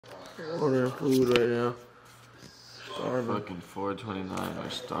Ordering food right now. Starving. Fucking 429. We're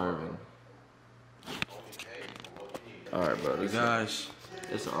starving. All right, bro. Guys,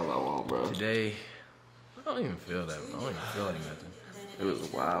 That's all I want, bro. today, I don't even feel that. I don't even feel like nothing. It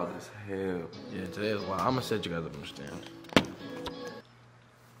was wild as hell. Yeah, today is wild. I'm gonna set you guys up on the stand.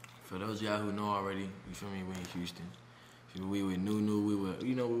 For those of y'all who know already, you feel me? We in Houston. We with New, we with,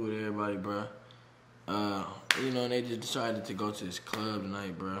 we with everybody, bro. And they just decided to go to this club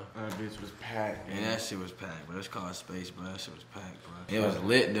tonight, bro. That bitch was packed. And that shit was packed, bro. It's called Space, bro. That shit was packed, bro. It was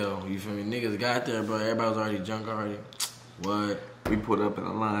lit, though. You feel me? Niggas got there, bro. Everybody was already drunk already. What? We put up in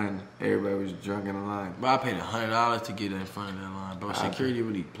a line. Everybody was drunk in a line. Bro, I paid $100 to get in front of that line, bro. Security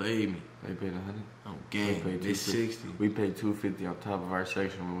really played me. They paid 100. Oh, gang. They 60. We paid 250 on top of our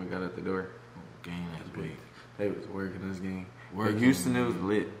section when we got at the door. Oh, gang, that's big. They was working this game. Working. In Houston, it was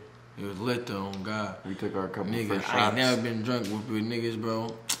lit. It was lit though, on God. We took our couple niggas, first shots. I ain't never been drunk with niggas,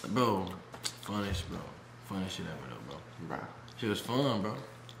 bro. Bro, funnest, bro. Funnest shit ever though, bro. Bro. Shit was fun, bro.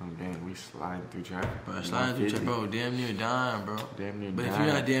 Gang, we sliding through traffic. Bro, sliding through traffic, bro. Damn near dying, bro. Damn near but dying. if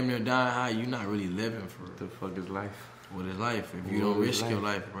you're not damn near dying high, you're not really living for What the fuck is life? What is life if you don't risk your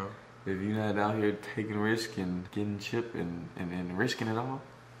life, bro? If you're not out here taking risk and getting chipped and risking it all,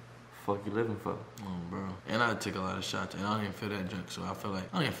 fuck you living for? Bro. And I took a lot of shots and I don't even feel that drunk, so I feel like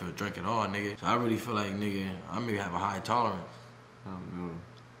I don't even feel drunk at all, nigga. So I really feel like, nigga, I maybe have a high tolerance. I don't know.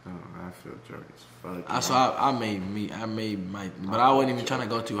 I feel drunk as fuck. I made my, but I wasn't even trying to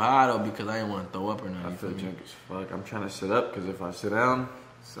go too high though because I didn't want to throw up or nothing. I feel drunk as fuck. I'm trying to sit up because if I sit down,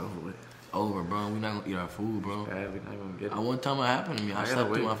 it's over with. Over, bro. We're not gonna eat our food, bro. Yeah, we're not gonna get it. One time it happened to me. I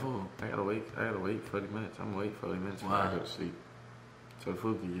slept through my food. I gotta wait 40 minutes. I'm gonna wait 40 minutes before I go to sleep. So the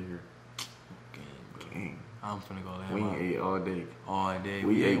food can get here. Gang. I'm finna go there. We ate all day. All day.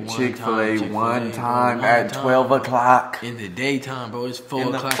 We ate Chick-fil-A one time at 12 o'clock. In the daytime, bro. It's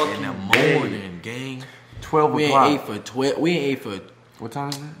 4 o'clock in the morning, gang. 12 o'clock. We ain't ate for 12. We ain't ate for. What time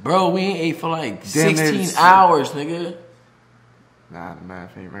is it? Bro, we ain't ate for like 16 hours, nigga. Nah, the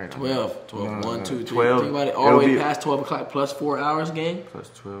math ain't right. 12. 12. 1, 2, 3. 12. Think about it. All the way past 12 o'clock plus 4 hours, gang. Plus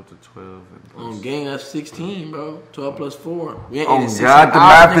 12 to 12. Gang, that's 16, bro. 12 plus 4. We ain't oh, ate 16 God, the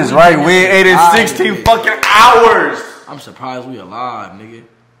math is right. We ain't ate in 16 fucking hours. I'm surprised we alive, nigga.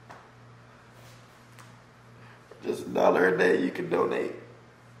 Just $1 a day you can donate.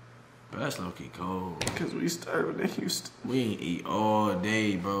 Bro, that's low-key cold. Because we starving in Houston. We ain't eat all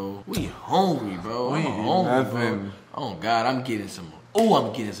day, bro. We hungry, bro. We I'm ain't hungry, nothing. bro. Oh, God, I'm getting some. Oh,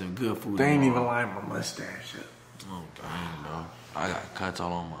 I'm getting some good food. They ain't even lying my mustache up. Oh, dang, bro. I got cuts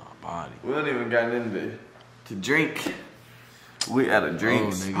all on my body. We don't even got into to drink. We out of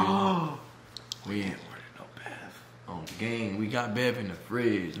drinks. Oh, nigga. We ain't ordered no Bev. Oh, gang, we got Bev in the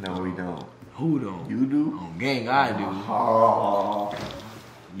fridge. No, bro. we don't. Who don't? You do? Oh, gang, I do. Oh.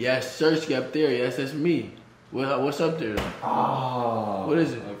 Yes, Sersky up there. Yes, that's me. What's up there? Oh. What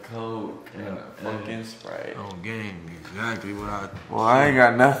is it? A Coke and a fucking Sprite. Oh, gang, exactly what I... Well, I ain't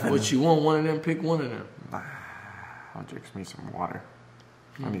got nothing. What you want? One of them? Pick one of them. Nah, I'll drink me some water.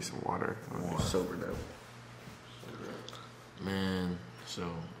 I need some water. I'm sober though. Man, so,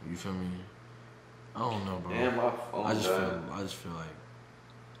 you feel me? I don't know, bro. Damn, my phone I just feel like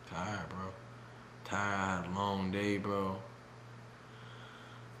tired, bro. Tired. I had a long day, bro.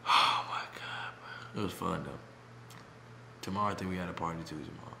 Oh my God, bro. It was fun though. Tomorrow I think we got a party too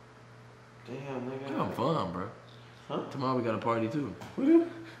tomorrow. Damn, nigga. Having fun, bro. Huh? Tomorrow we got a party too.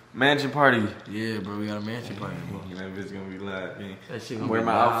 Mansion party. Yeah, bro, we got a mansion party. That bitch gonna be live, man. That shit I'm gonna wearing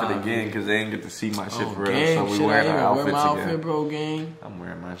be my live, outfit again man. because they ain't get to see my shit for real. Gang, So we shit, wearing our I outfits wear my again. outfit, bro, gang. I'm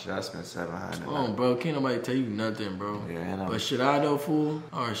wearing my shit. I spent $700. Oh, bro, can't nobody tell you nothing, bro. Yeah, but should I though, fool?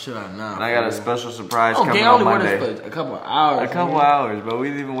 Or should I not? And I got a special surprise gang, coming I only on wore Monday. this for a couple of hours. A couple hours, but we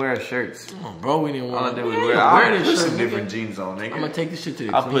didn't even wear our shirts. Oh, bro, we didn't All wear. I did was wear wear this some shirt, different nigga. jeans on, nigga. I'm gonna take this shit to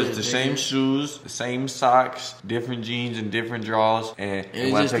the I put cleaners, the nigga. same shoes, the same socks, different jeans and different drawers, and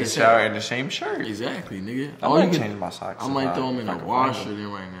when I just take a the shower same. in the same shirt. Exactly, nigga. I might change my socks. I might throw them in the washer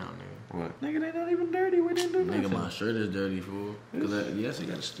then right now, nigga. What? Nigga, they not even dirty. We didn't do nothing. Nigga, my shirt is dirty, fool. Yes, it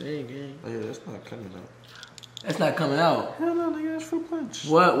got a stain, gang. Oh, yeah, that's not coming out. That's not coming out. Hell no, nigga, that's fruit punch.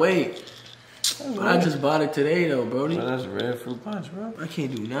 What? Wait. But I just bought it today, though, Brody. So that's red fruit punch, bro. I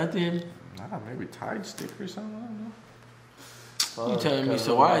can't do nothing. Nah, maybe Tide stick or something. I don't know. You telling me,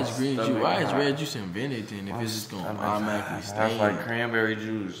 so why is green juice, why is red juice invented then if it's just gonna automatically stain? That's like cranberry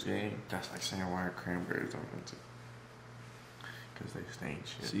juice, gang. That's like saying why are cranberries invented? Because they stain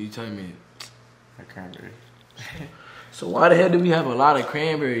shit. So you telling me... Like cranberry. So why the hell do we have a lot of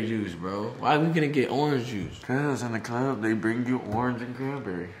cranberry juice, bro? Why are we gonna get orange juice? Because in the club, they bring you orange and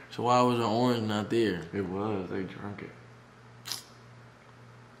cranberry. So why was the orange not there? It was. They drunk it.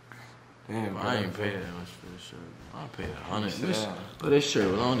 Damn, I ain't paid that much for this shirt. I paid $100. But this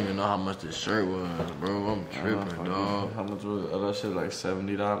shirt, I don't even know how much this shirt was, bro. I'm tripping, dog. How much was it? Oh, that shit like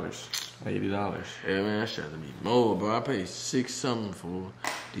 $70, $80. Yeah, man, that shit had to be more, bro. I paid $6 something for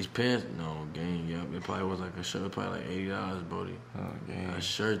these pants. No, gang, yep. It probably was like a shirt, probably like $80, Brody. Oh, gang. A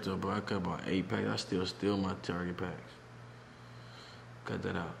shirt, though, bro. I cut about 8 packs. I still steal my Target packs. Cut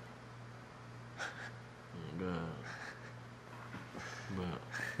that out. Oh, God. But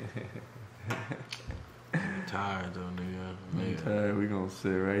I'm tired though, nigga. I'm tired. We gonna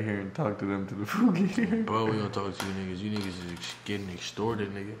sit right here and talk to them to the food get here. Bro, we gonna talk to you niggas. You niggas is getting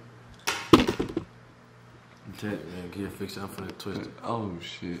extorted, nigga. Man, get it fixed. I'm finna twist it. Oh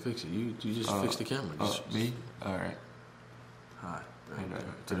shit. Fix it. You just fix the camera. Me? Alright. Hi.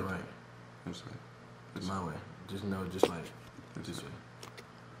 Right, to the right. This way. It's my way. Just know, just like this way.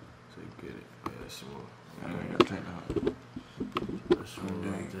 So you get it. Yeah, that's more. I gotta take it out. That's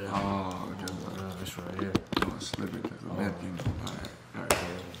right there. Oh, that's right here. Oh, slip it. There's a napkin. Alright.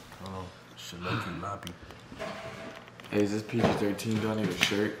 Oh, shit, lucky loppy. Hey, is this PG-13? Do I need a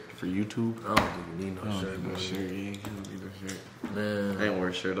shirt for YouTube? I don't think you need no shirt, bro. Shirt, yeah. You don't need no shirt. Man. I ain't wear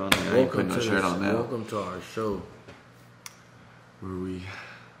a shirt on. I ain't putting no shirt on now. Welcome to our show.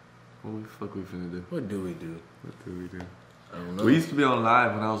 What the fuck we finna do? What do we do? What do we do? I don't know. We used to be on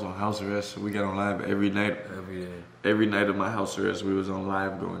live when I was on house arrest. So we got on live every night. Every day. Every night of my house arrest, we was on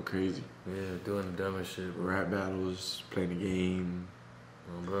live going crazy. Yeah, doing the dumbest shit, bro. Rap battles, playing the game.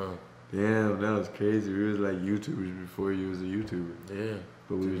 Oh, bro. Damn, that was crazy. We was like YouTubers before you was a YouTuber. Yeah.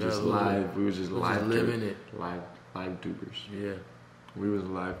 But we was just live. We was just live. Living it. Live tubers. Yeah. We was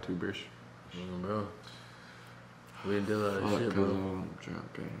live tubers. Bro. We done did a lot of shit, bro. I'm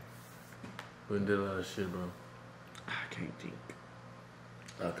drunk, man. We done did a lot of shit, bro. I can't think.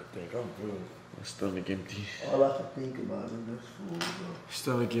 I could think. I'm good. My stomach empty. All I can think about is this food, bro.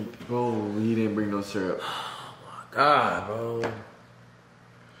 Stomach empty. Oh, he didn't bring no syrup. Oh my God, bro. If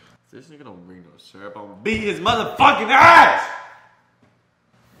this nigga don't bring no syrup, I'm gonna beat his motherfucking ass!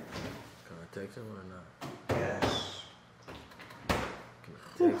 Can I text him or not? Yes. Can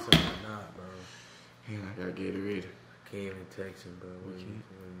I text him or not, bro? Yeah, I got Gatorade. Can't even text him, bro. What do you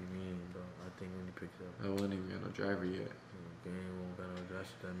mean, bro? I think when he picks up. I wasn't even got no driver yet. Game won't got no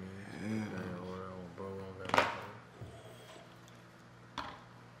driver, that means. Yeah. Bro won't got no driver.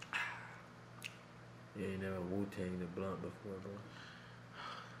 You ain't never Wu-Tang the blunt before, bro.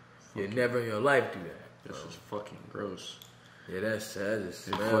 You never in your life do that, bro. This is fucking gross. Yeah, that's sad. It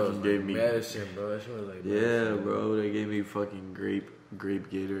smells fucking like gave me medicine, bro. It smells like yeah, medicine, bro. They gave me fucking grape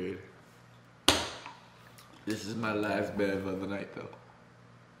Gatorade. This is my last bed of the night, though.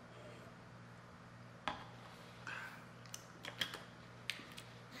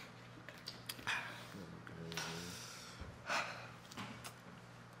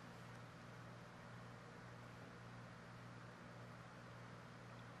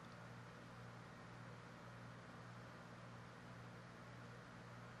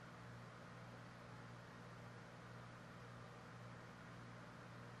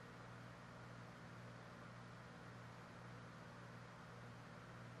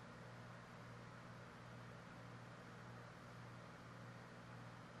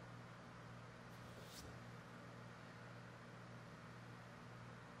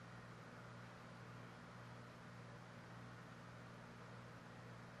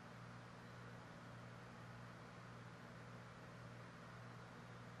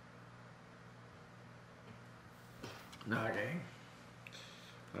 Nah, gang.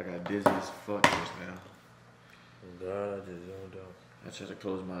 I got dizzy as fuck just now. God, I just zoned out. I tried to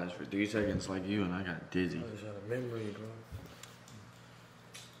close my eyes for 3 seconds like you, and I got dizzy. I just had a memory, bro.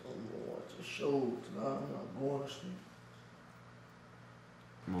 I'm gonna watch a show tonight. I'm not going to sleep.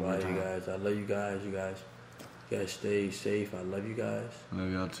 Bye, you guys. I love you guys. You guys stay safe. I love you guys. I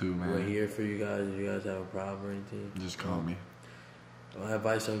love y'all too, man. We're here for you guys. If you guys have a problem or anything, just call me. My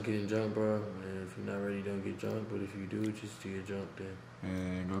advice on getting drunk, bro. And if you're not ready, don't get drunk. But if you do, just get drunk then.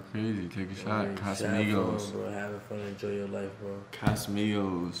 And go crazy. Take a shot. Casamigos. Casamigos. Have fun, bro. Having fun. Enjoy your life, bro.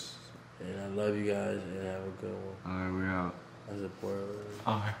 Casamigos. And I love you guys. And have a good one. Alright, we're out. I support.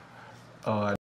 Alright. Oh,